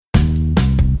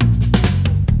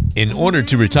In order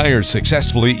to retire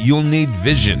successfully, you'll need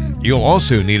vision. You'll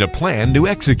also need a plan to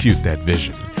execute that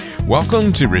vision.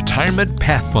 Welcome to Retirement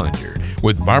Pathfinder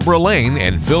with Barbara Lane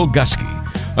and Phil Gusky.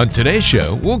 On today's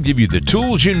show, we'll give you the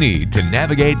tools you need to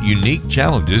navigate unique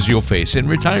challenges you'll face in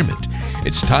retirement.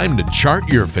 It's time to chart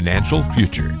your financial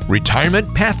future.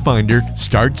 Retirement Pathfinder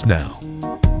starts now.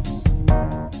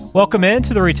 Welcome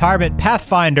into the Retirement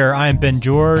Pathfinder. I'm Ben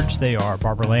George. They are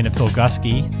Barbara Lane and Phil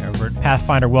Gusky. They're over at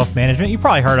Pathfinder Wealth Management. You've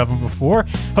probably heard of them before.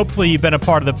 Hopefully you've been a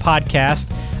part of the podcast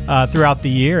throughout the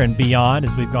year and beyond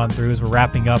as we've gone through, as we're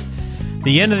wrapping up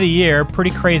the end of the year.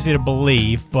 Pretty crazy to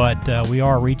believe, but we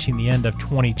are reaching the end of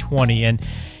 2020. And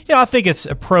I think it's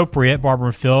appropriate, Barbara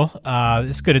and Phil.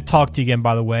 It's good to talk to you again,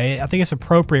 by the way. I think it's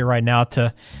appropriate right now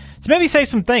to maybe say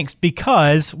some thanks,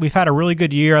 because we've had a really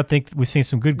good year. I think we've seen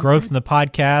some good growth in the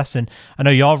podcast, and I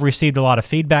know y'all have received a lot of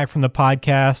feedback from the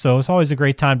podcast, so it's always a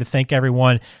great time to thank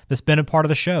everyone that's been a part of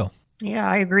the show. Yeah,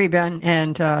 I agree, Ben.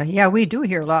 And we do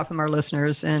hear a lot from our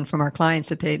listeners and from our clients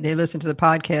that they listen to the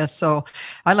podcast. So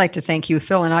I'd like to thank you.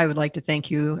 Phil and I would like to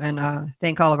thank you and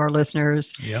thank all of our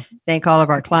listeners. Yep. Thank all of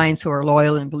our clients who are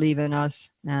loyal and believe in us.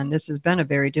 And this has been a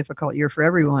very difficult year for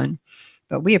everyone.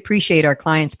 But we appreciate our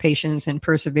clients' patience and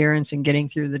perseverance in getting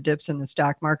through the dips in the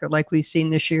stock market like we've seen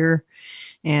this year.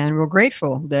 And we're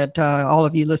grateful that all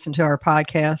of you listen to our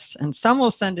podcast. And some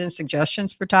will send in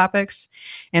suggestions for topics.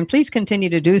 And please continue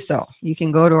to do so. You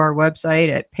can go to our website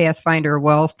at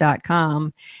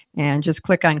pathfinderwealth.com and just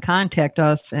click on Contact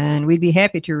Us. And we'd be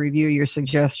happy to review your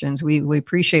suggestions. We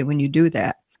appreciate when you do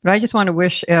that. But we just want to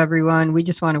wish everyone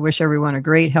a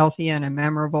great, healthy, and a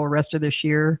memorable rest of this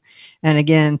year. And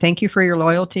again, thank you for your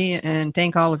loyalty, and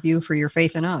thank all of you for your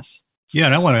faith in us. Yeah,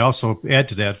 and I want to also add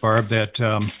to that, Barb, that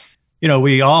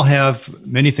we all have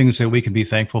many things that we can be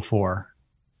thankful for.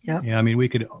 Yeah. I mean, we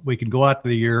could go out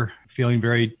the year feeling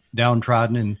very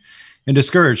downtrodden and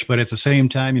discouraged, but at the same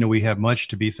time, we have much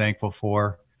to be thankful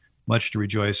for, much to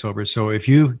rejoice over. So if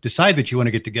you decide that you want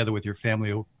to get together with your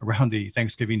family around the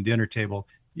Thanksgiving dinner table,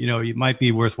 it might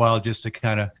be worthwhile just to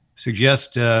kind of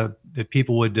suggest that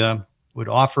people would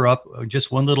offer up just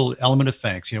one little element of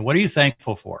thanks. What are you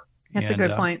thankful for? That's a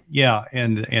good point. Yeah,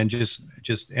 and just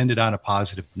end it on a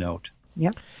positive note.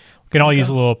 Yep. We can all use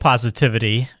a little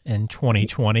positivity in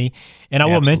 2020. And I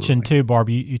will mention too, Barb,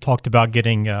 you talked about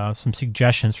getting some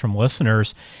suggestions from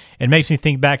listeners. It makes me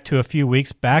think back to a few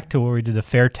weeks back to where we did the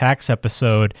fair tax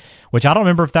episode, which I don't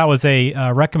remember if that was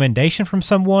a recommendation from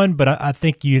someone, but I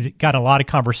think you got a lot of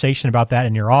conversation about that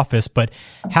in your office. But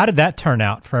how did that turn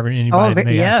out for anybody that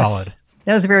may have followed?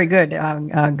 That was very good.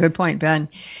 Good point, Ben.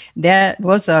 That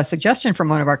was a suggestion from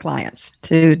one of our clients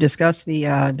to discuss the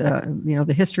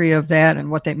history of that and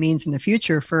what that means in the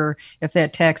future for if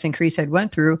that tax increase had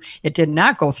went through. It did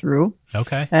not go through.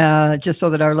 Okay. Just so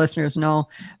that our listeners know.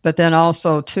 But then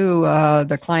also too,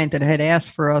 the client that had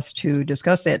asked for us to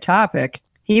discuss that topic,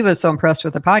 he was so impressed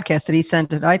with the podcast that he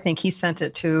sent it. I think he sent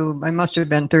it to, I must have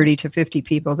been 30 to 50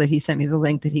 people that he sent me the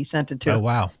link that he sent it to. Oh,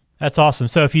 wow. That's awesome.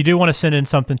 So if you do want to send in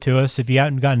something to us, if you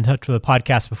haven't gotten in touch with the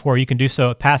podcast before, you can do so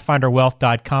at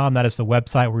pathfinderwealth.com. That is the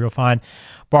website where you'll find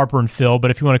Barbara and Phil. But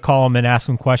if you want to call them and ask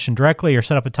them a question directly or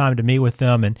set up a time to meet with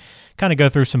them and kind of go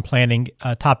through some planning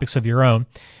topics of your own,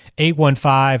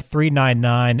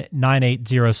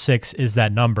 815-399-9806 is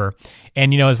that number.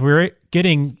 And, as we're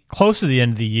getting close to the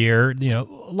end of the year,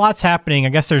 lots happening. I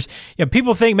guess there's,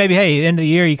 people think maybe, hey, the end of the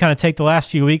year, you kind of take the last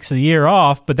few weeks of the year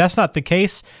off, but that's not the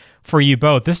case for you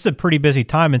both. This is a pretty busy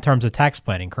time in terms of tax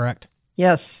planning, correct?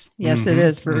 Yes, it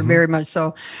is very much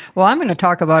so. Well, I'm going to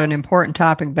talk about an important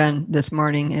topic, Ben, this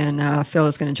morning, and Phil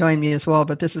is going to join me as well,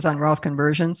 but this is on Roth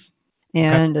conversions.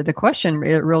 And the question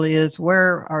it really is,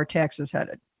 where are taxes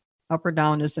headed? Up or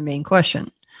down is the main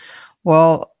question.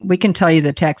 Well, we can tell you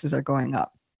that taxes are going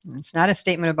up. It's not a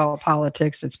statement about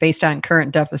politics. It's based on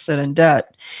current deficit and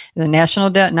debt. The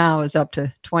national debt now is up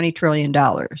to $20 trillion.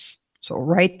 So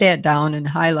write that down and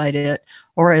highlight it.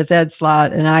 Or as Ed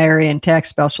Slott, an IRA and tax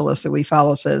specialist that we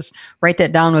follow, says, write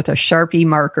that down with a Sharpie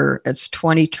marker. It's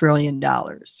 $20 trillion.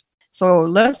 So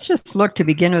let's just look to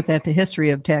begin with at the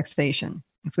history of taxation.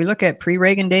 If we look at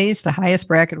pre-Reagan days, the highest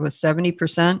bracket was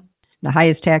 70%. The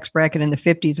highest tax bracket in the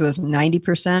 50s was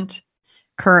 90%.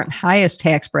 Current highest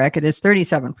tax bracket is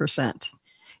 37%.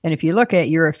 And if you look at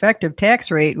your effective tax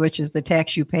rate, which is the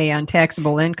tax you pay on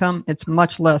taxable income, it's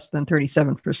much less than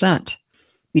 37%.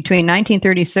 Between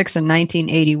 1936 and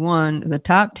 1981, the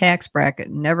top tax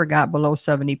bracket never got below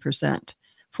 70%.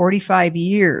 45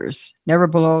 years, never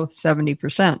below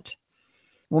 70%.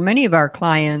 Well, many of our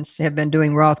clients have been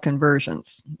doing Roth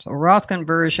conversions. So Roth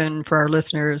conversion, for our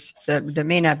listeners that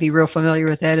may not be real familiar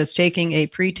with that, is taking a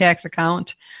pre-tax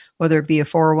account, whether it be a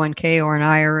 401k or an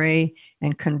IRA,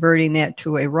 and converting that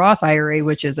to a Roth IRA,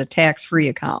 which is a tax-free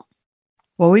account.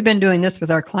 Well, we've been doing this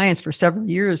with our clients for several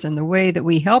years, and the way that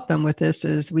we help them with this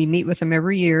is we meet with them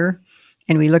every year,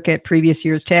 and we look at previous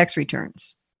year's tax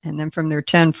returns. And then from their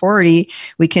 1040,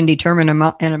 we can determine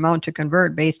an amount to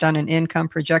convert based on an income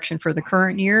projection for the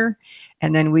current year.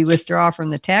 And then we withdraw from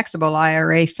the taxable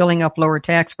IRA, filling up lower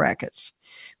tax brackets.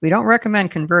 We don't recommend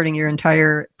converting your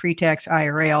entire pre-tax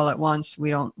IRA all at once.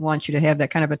 We don't want you to have that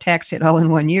kind of a tax hit all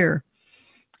in one year.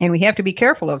 And we have to be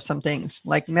careful of some things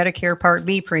like Medicare Part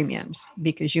B premiums,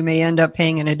 because you may end up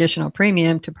paying an additional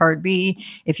premium to Part B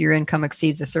if your income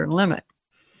exceeds a certain limit.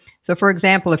 So, for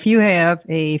example, if you have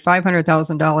a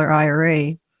 $500,000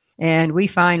 IRA and we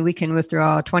find we can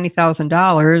withdraw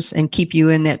 $20,000 and keep you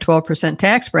in that 12%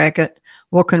 tax bracket,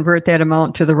 we'll convert that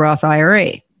amount to the Roth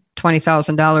IRA.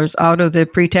 $20,000 out of the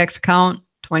pre-tax account,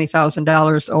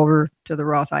 $20,000 over to the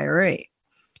Roth IRA.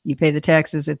 You pay the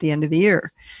taxes at the end of the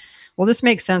year. Well, this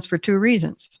makes sense for two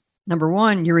reasons. Number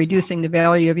one, you're reducing the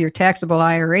value of your taxable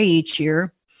IRA each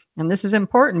year. And this is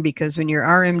important because when your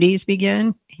RMDs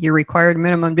begin, your required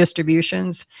minimum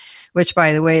distributions, which,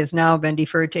 by the way, has now been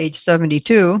deferred to age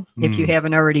 72 if you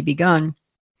haven't already begun.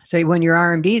 So when your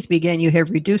RMDs begin, you have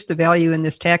reduced the value in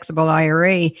this taxable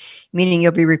IRA, meaning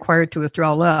you'll be required to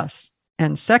withdraw less.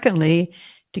 And secondly,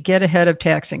 to get ahead of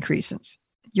tax increases.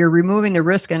 You're removing the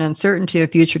risk and uncertainty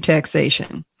of future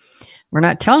taxation. We're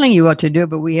not telling you what to do,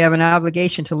 but we have an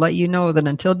obligation to let you know that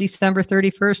until December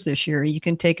 31st this year, you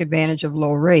can take advantage of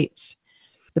low rates.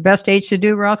 The best age to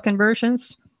do Roth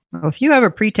conversions? Well, if you have a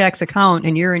pre-tax account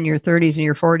and you're in your 30s and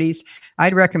your 40s,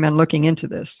 I'd recommend looking into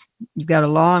this. You've got a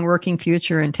long working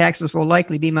future and taxes will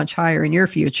likely be much higher in your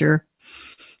future.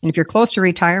 And if you're close to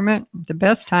retirement, the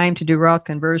best time to do Roth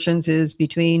conversions is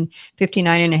between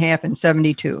 59 and a half and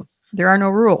 72. There are no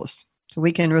rules. So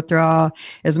we can withdraw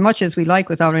as much as we like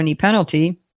without any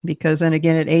penalty, because then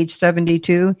again, at age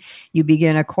 72, you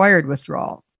begin acquired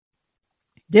withdrawal.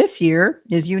 This year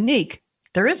is unique.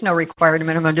 There is no required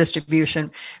minimum distribution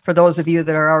for those of you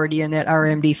that are already in that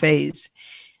RMD phase.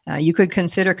 You could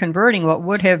consider converting what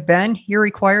would have been your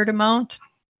required amount.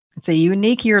 It's a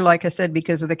unique year, like I said,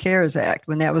 because of the CARES Act.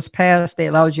 When that was passed, they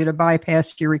allowed you to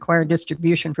bypass your required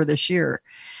distribution for this year.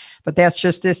 But that's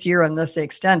just this year unless they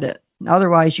extend it.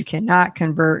 Otherwise, you cannot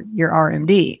convert your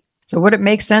RMD. So would it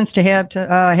make sense to have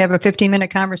a 15-minute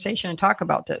conversation and talk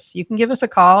about this? You can give us a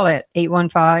call at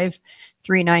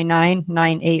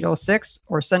 815-399-9806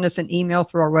 or send us an email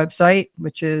through our website,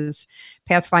 which is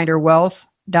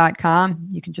pathfinderwealth.com.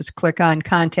 You can just click on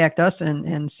Contact Us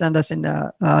and send us an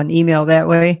email that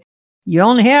way. You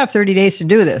only have 30 days to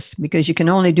do this because you can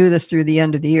only do this through the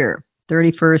end of the year.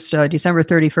 December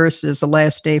 31st is the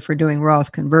last day for doing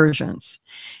Roth conversions.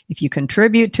 If you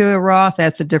contribute to a Roth,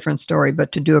 that's a different story,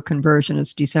 but to do a conversion,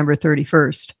 it's December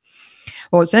 31st.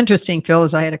 Well, what's interesting, Phil,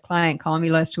 is I had a client call me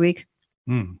last week,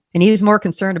 and he's more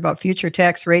concerned about future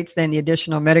tax rates than the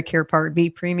additional Medicare Part B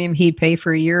premium he'd pay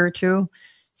for a year or two.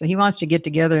 So he wants to get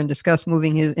together and discuss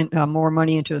moving his more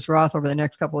money into his Roth over the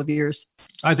next couple of years.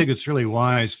 I think it's really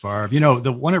wise, Barb. You know,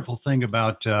 the wonderful thing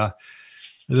about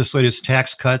this latest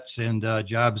Tax Cuts and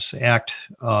Jobs Act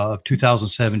of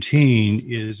 2017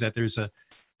 is that there's a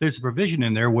provision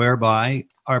in there whereby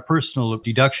our personal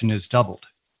deduction is doubled.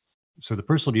 So the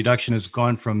personal deduction has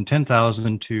gone from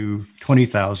 $10,000 to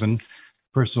 $20,000,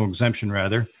 personal exemption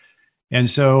rather. And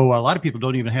so a lot of people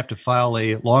don't even have to file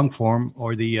a long form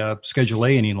or the Schedule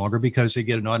A any longer because they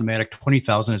get an automatic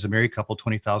 $20,000 as a married couple,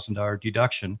 $20,000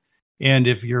 deduction. And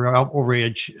if you're over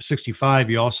age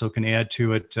 65, you also can add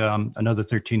to it another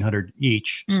 $1,300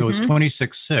 each. So it's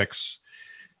 $26,600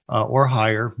 or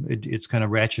higher. It's kind of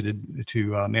ratcheted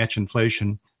to match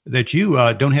inflation that you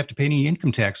don't have to pay any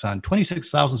income tax on.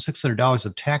 $26,600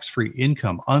 of tax-free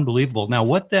income. Unbelievable. Now,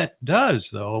 what that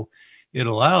does, though, it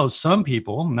allows some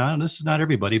people, now this is not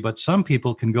everybody, but some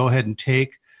people can go ahead and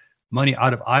take money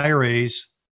out of IRAs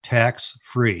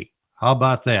tax-free. How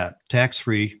about that?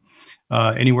 Tax-free.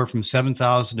 Anywhere from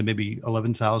 $7,000 to maybe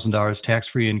 $11,000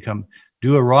 tax-free income.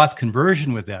 Do a Roth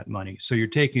conversion with that money. So you're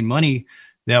taking money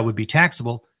that would be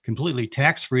taxable, completely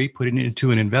tax-free, putting it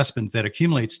into an investment that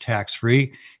accumulates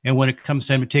tax-free. And when it comes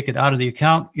time to take it out of the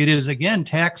account, it is again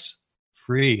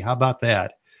tax-free. How about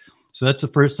that? So that's the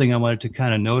first thing I wanted to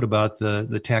kind of note about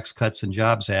the Tax Cuts and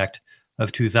Jobs Act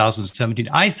of 2017.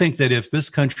 I think that if this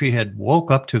country had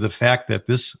woke up to the fact that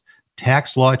this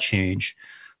tax law change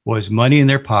was money in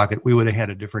their pocket, we would have had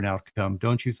a different outcome.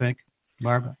 Don't you think,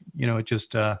 Barbara? You know, it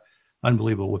just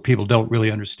unbelievable what people don't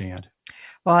really understand.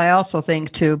 Well, I also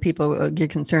think too, people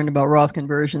get concerned about Roth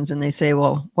conversions and they say,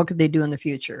 well, what could they do in the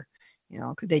future?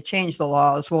 Could they change the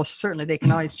laws? Well, certainly they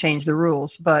can always change the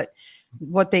rules, but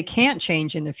what they can't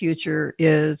change in the future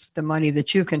is the money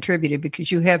that you've contributed, because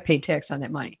you have paid tax on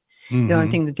that money. Mm-hmm. The only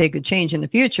thing that they could change in the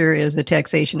future is the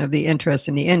taxation of the interest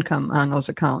and the income on those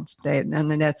accounts. And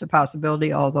then that's a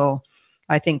possibility, although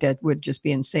I think that would just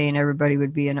be insane. Everybody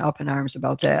would be up in arms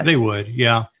about that. They would,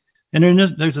 yeah. And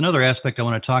then there's another aspect I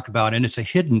want to talk about, and it's a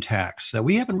hidden tax that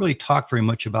we haven't really talked very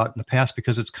much about in the past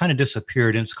because it's kind of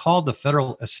disappeared, and it's called the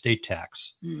federal estate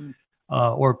tax,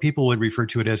 or people would refer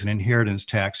to it as an inheritance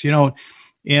tax.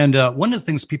 And one of the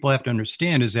things people have to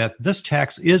understand is that this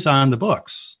tax is on the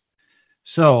books.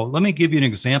 So let me give you an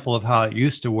example of how it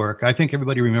used to work. I think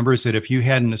everybody remembers that if you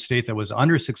had an estate that was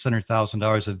under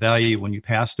 $600,000 of value when you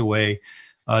passed away,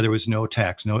 there was no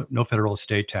tax, no federal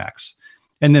estate tax.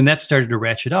 And then that started to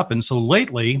ratchet up. And so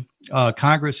lately,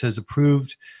 Congress has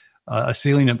approved a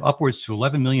ceiling of upwards to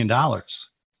 $11 million.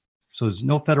 So there's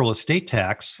no federal estate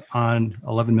tax on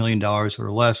 $11 million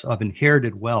or less of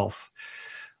inherited wealth.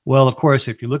 Well, of course,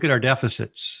 if you look at our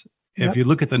deficits, if you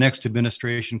look at the next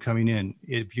administration coming in,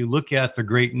 if you look at the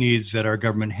great needs that our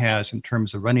government has in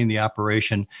terms of running the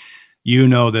operation, you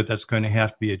know that that's going to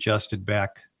have to be adjusted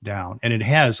back down. And it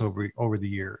has over the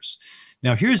years.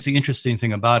 Now, here's the interesting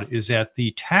thing about it is that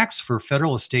the tax for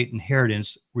federal estate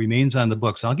inheritance remains on the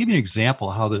books. I'll give you an example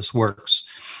of how this works.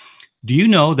 Do you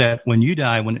know that when you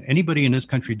die, when anybody in this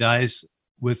country dies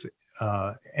with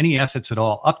any assets at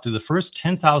all, up to the first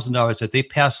 $10,000 that they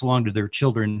pass along to their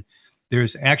children,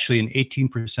 there's actually an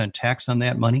 18% tax on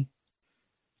that money?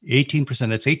 18%,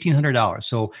 that's $1,800.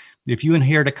 So if you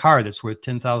inherit a car that's worth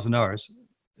 $10,000,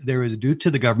 there is due to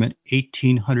the government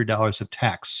 $1,800 of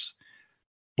tax.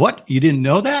 What? You didn't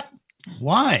know that?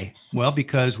 Why? Well,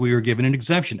 because we were given an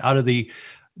exemption. Out of the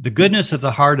goodness of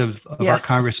the heart of our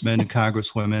congressmen and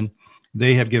congresswomen,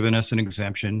 they have given us an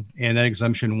exemption, and that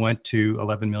exemption went to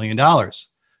 $11 million.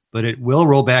 But it will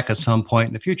roll back at some point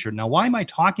in the future. Now, why am I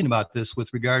talking about this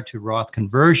with regard to Roth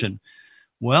conversion?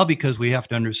 Well, because we have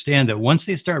to understand that once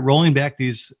they start rolling back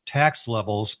these tax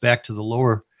levels back to the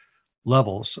lower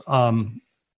levels,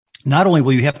 not only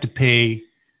will you have to pay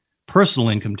personal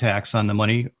income tax on the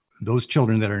money, those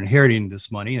children that are inheriting this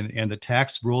money, and the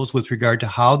tax rules with regard to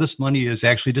how this money is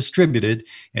actually distributed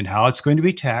and how it's going to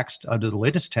be taxed under the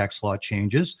latest tax law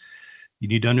changes. You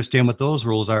need to understand what those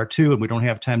rules are too, and we don't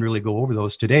have time to really go over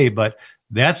those today, but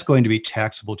that's going to be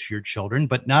taxable to your children.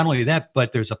 But not only that,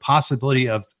 but there's a possibility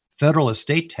of federal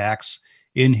estate tax,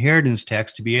 inheritance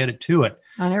tax to be added to it.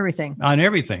 On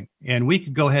everything. And we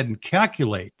could go ahead and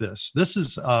calculate this. This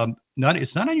is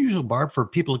it's not unusual, Barb, for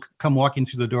people to come walking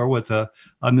through the door with a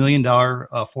 $1 million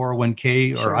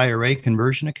 401k or IRA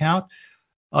conversion account.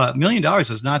 $1 million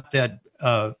is not that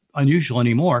unusual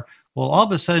anymore. Well, all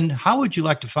of a sudden, how would you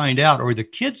like to find out, or the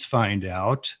kids find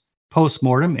out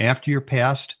post-mortem after you're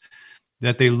passed,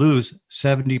 that they lose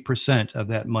 70% of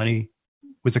that money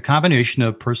with a combination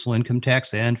of personal income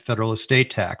tax and federal estate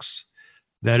tax?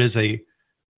 That is a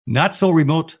not so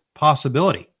remote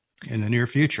possibility in the near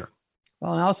future.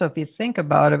 Well, and also if you think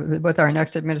about it, with our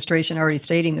next administration already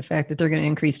stating the fact that they're going to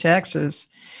increase taxes,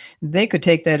 they could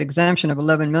take that exemption of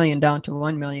 $11 million down to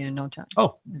 $1 million in no time.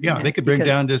 Oh, yeah, they could bring it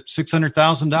down to $600,000.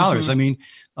 Mm-hmm. I mean,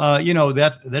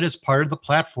 that is part of the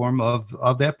platform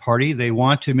of that party. They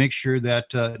want to make sure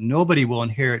that nobody will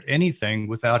inherit anything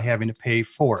without having to pay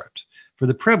for it, for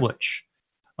the privilege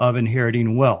of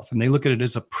inheriting wealth. And they look at it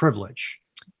as a privilege,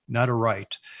 not a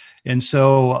right. And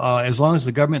so as long as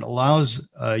the government allows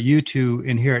you to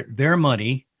inherit their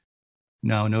money,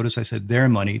 now notice I said their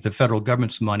money, the federal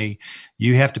government's money,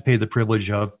 you have to pay the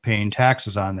privilege of paying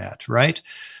taxes on that, right?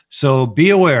 So be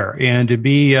aware, and to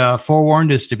be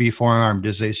forewarned is to be forearmed,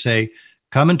 as they say.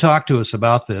 Come and talk to us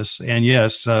about this. And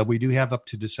yes, we do have up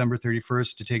to December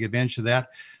 31st to take advantage of that.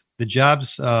 The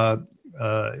jobs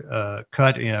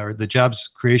cut, or the Jobs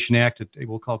Creation Act,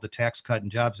 we'll call it the Tax Cut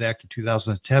and Jobs Act of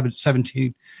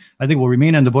 2017, I think will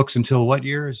remain on the books until what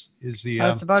year is the...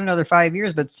 it's about another 5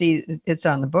 years, but see, it's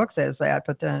on the books as that.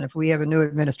 But then if we have a new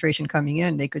administration coming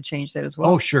in, they could change that as well.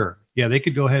 Oh, sure. Yeah, they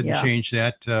could go ahead and change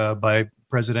that by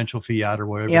presidential fiat or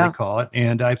whatever they call it.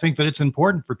 And I think that it's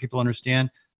important for people to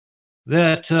understand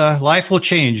that life will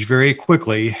change very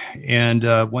quickly. And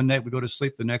one night we go to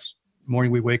sleep, the next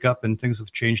morning we wake up and things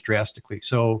have changed drastically.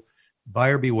 So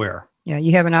buyer beware. Yeah,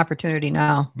 you have an opportunity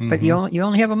now, but you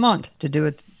only have a month to do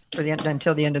it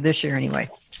until the end of this year anyway.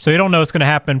 So you don't know what's going to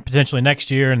happen potentially next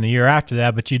year and the year after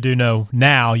that, but you do know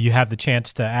now you have the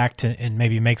chance to act and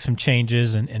maybe make some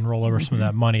changes and roll over some of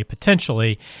that money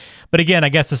potentially. But again, I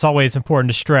guess it's always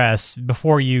important to stress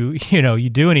before you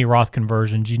do any Roth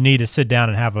conversions, you need to sit down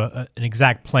and have an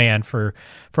exact plan for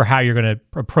how you're going to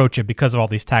approach it because of all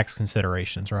these tax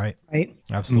considerations, right? Right.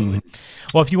 Absolutely.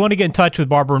 Well, if you want to get in touch with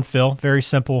Barbara and Phil, very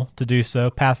simple to do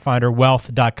so.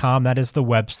 PathfinderWealth.com. That is the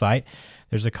website.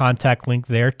 There's a contact link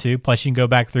there too. Plus, you can go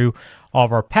back through all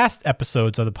of our past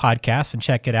episodes of the podcast and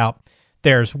check it out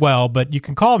there as well. But you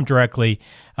can call them directly,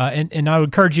 and I would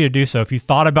encourage you to do so. If you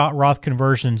thought about Roth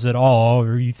conversions at all,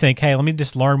 or you think, hey, let me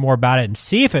just learn more about it and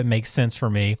see if it makes sense for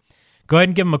me, go ahead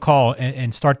and give them a call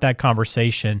and start that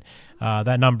conversation.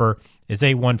 That number is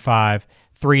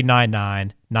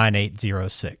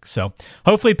 815-399-9806. So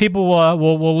hopefully people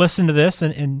will listen to this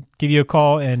and give you a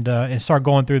call and start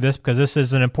going through this, because this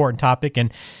is an important topic.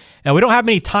 And we don't have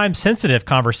many time-sensitive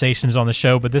conversations on the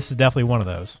show, but this is definitely one of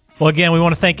those. Well, again, we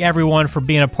want to thank everyone for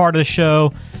being a part of the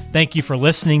show. Thank you for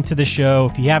listening to the show.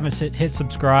 If you haven't hit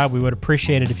subscribe, we would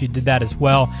appreciate it if you did that as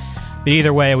well. But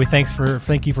either way, we thank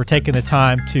you for taking the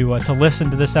time to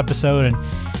listen to this episode and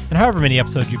however many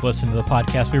episodes you've listened to the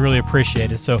podcast. We really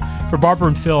appreciate it. So for Barbara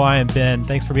and Phil, I am Ben.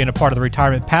 Thanks for being a part of the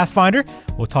Retirement Pathfinder.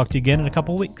 We'll talk to you again in a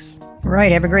couple of weeks. All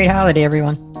right. Have a great holiday,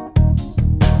 everyone.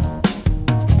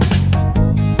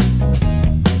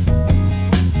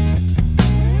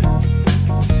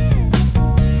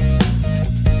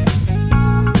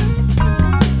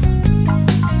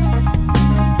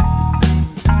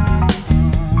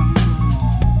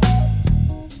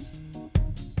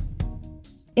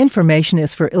 Information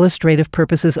is for illustrative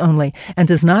purposes only and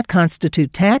does not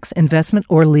constitute tax, investment,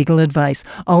 or legal advice.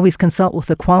 Always consult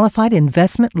with a qualified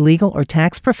investment, legal, or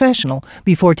tax professional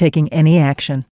before taking any action.